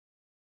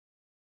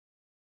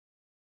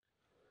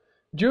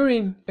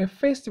During a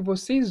festival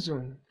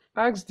season,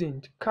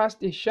 accidents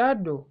cast a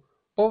shadow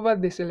over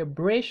the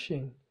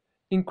celebration.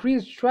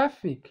 Increased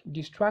traffic,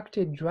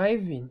 distracted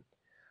driving,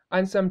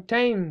 and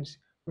sometimes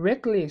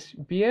reckless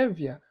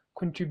behavior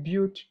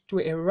contribute to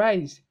a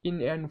rise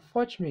in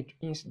unfortunate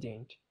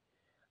incidents.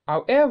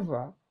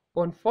 However,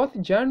 on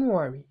 4th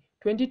January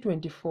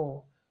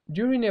 2024,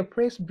 during a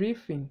press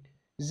briefing,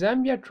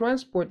 Zambia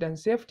Transport and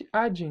Safety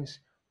Agency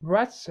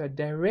 (RATSA)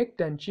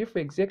 Director and Chief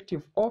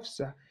Executive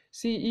Officer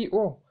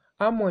 (CEO)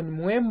 Amon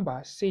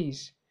Mwemba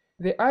says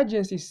the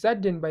agency is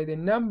saddened by the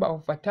number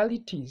of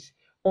fatalities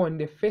on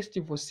the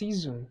festival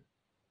season.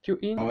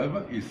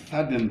 However, is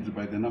saddened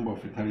by the number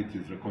of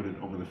fatalities recorded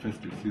over the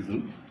festive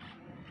season.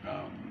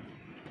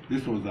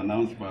 This was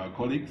announced by our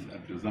colleagues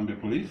at the Zambia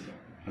Police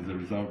as a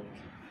result,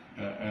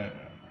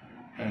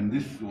 and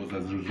this was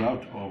as a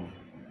result of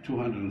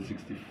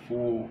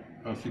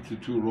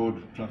 262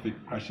 road traffic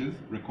crashes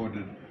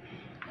recorded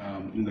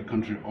in the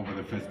country over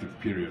the festive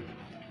period.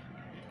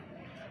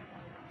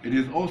 It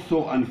is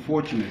also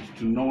unfortunate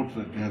to note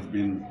that there has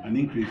been an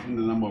increase in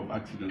the number of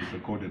accidents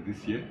recorded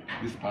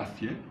this past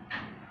year,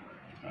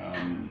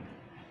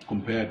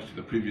 compared to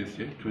the previous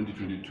year,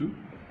 2022.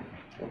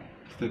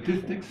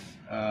 Statistics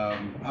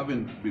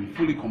haven't been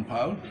fully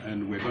compiled,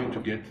 and we're going to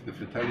get the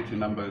fatality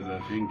numbers, I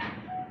think,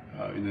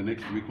 in the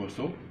next week or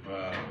so.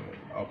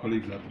 Our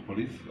colleagues at the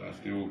police are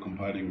still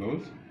compiling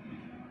those,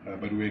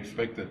 but we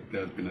expect that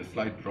there's been a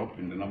slight drop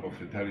in the number of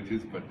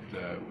fatalities, but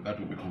that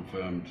will be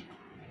confirmed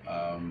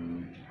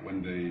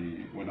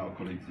when our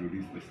colleagues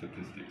release the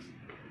statistics.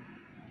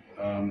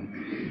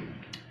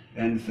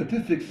 And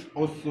statistics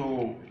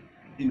also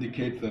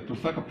indicate that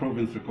Lusaka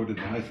province recorded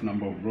the highest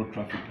number of road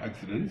traffic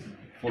accidents,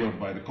 followed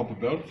by the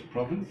Copperbelt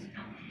province.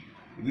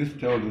 This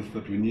tells us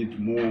that we need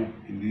more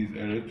in these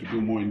areas, to do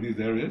more in these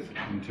areas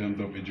in terms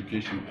of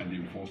education and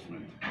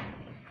enforcement.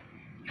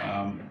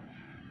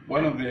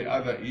 One of the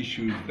other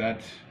issues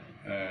that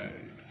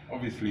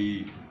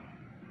obviously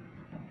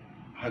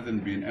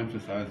hasn't been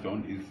emphasized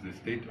on is the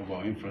state of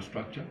our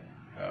infrastructure.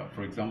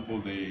 For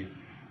example, the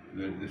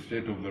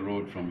state of the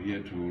road from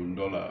here to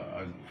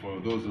Ndola,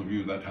 for those of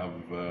you that have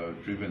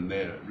driven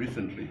there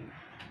recently,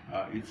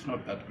 it's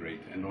not that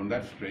great, and on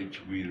that stretch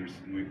we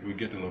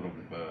get a lot of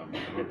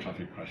road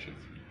traffic crashes.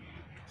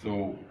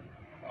 So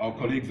our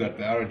colleagues at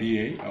the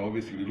RDA are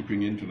obviously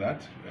looking into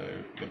that.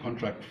 The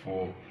contract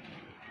for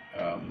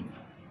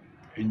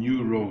a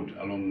new road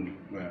along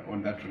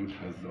on that route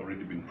has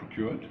already been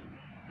procured,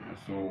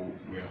 so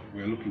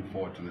we're looking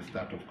forward to the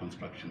start of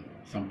construction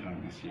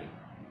sometime this year.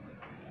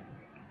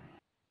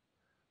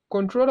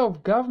 Controller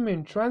of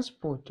Government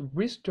Transport,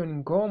 Bristol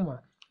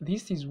Ngoma,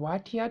 this is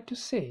what he had to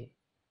say.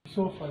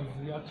 So far,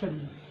 we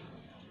actually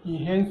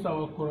enhance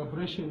our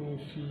collaboration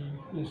with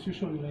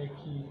institutions like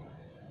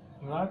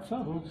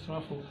RATSA, Road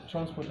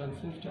Transport and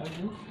Safety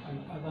Agency,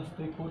 and other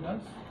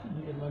stakeholders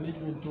in the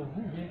management of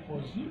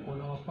vehicles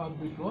on our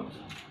public roads.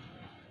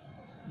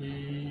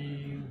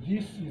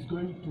 This is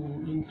going to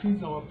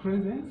increase our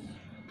presence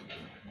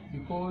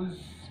because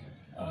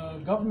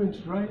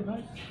government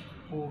drivers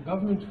or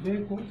government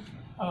vehicles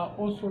are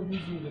also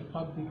using the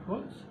public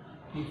roads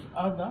with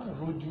other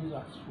road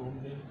users from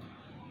the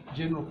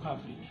general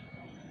public.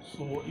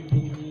 So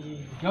even the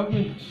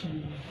government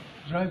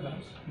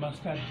drivers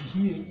must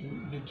adhere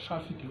to the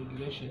traffic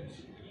regulations,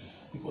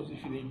 because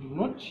if they do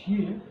not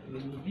adhere,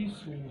 then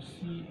this will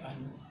see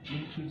an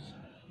increase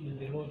in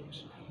the road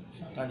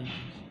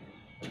fatalities.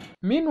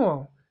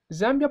 Meanwhile,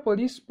 Zambia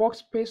Police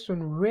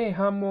spokesperson Ray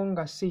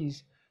Hamonga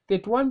says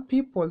that 1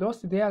 people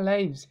lost their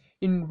lives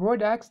in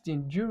road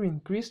accident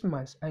during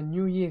Christmas and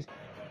New Year's.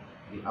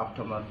 The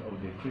aftermath of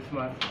the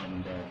Christmas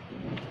and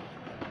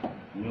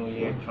New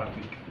Year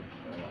traffic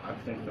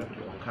accidents that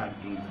occurred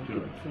in this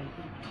period.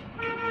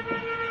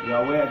 We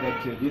are aware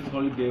that this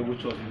holiday,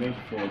 which was meant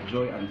for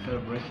joy and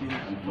celebration,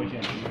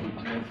 unfortunately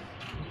witnessed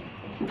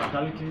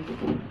fatalities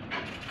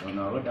on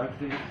our road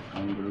accidents,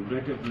 and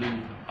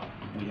regrettably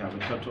we have a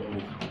total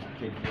of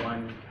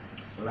 31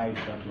 lives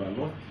that were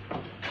lost.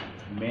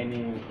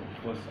 Many,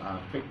 of course, are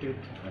affected,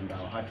 and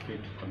our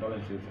heartfelt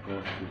condolences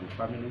go to the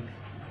families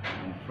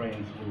and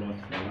friends who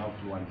lost their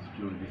loved ones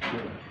during this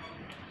period.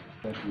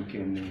 That we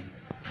can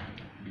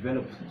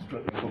develop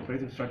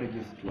comprehensive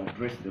strategies to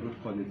address the root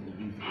causes of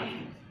these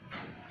accidents.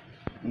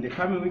 In the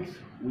coming weeks,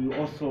 we will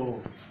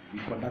also be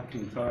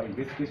conducting thorough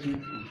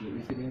investigations into the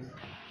incidents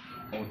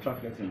or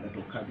traffic accidents that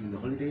occurred in the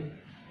holiday.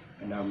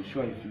 And I'm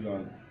sure if you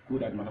are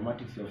good at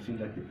mathematics, you have seen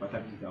that the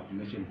fatalities I've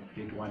mentioned,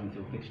 31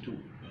 until 32.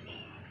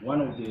 One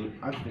of the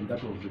accidents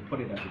that was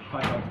reported as a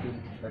car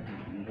accident that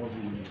is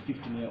involving a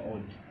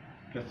 15-year-old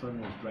person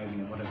who was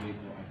driving a motor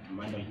vehicle at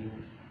Manda Hill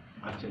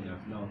actually has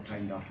now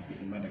turned out to be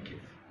a murder case,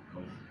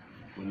 because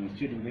when we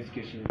institute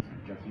investigations,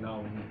 it has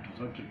now it's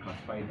not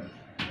classified as,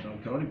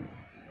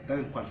 it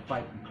doesn't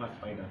qualify to be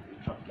classified as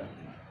a traffic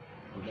accident.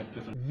 So that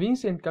person.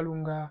 Vincent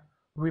Kalunga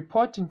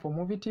reporting for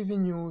Movie TV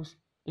News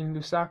in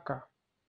Lusaka.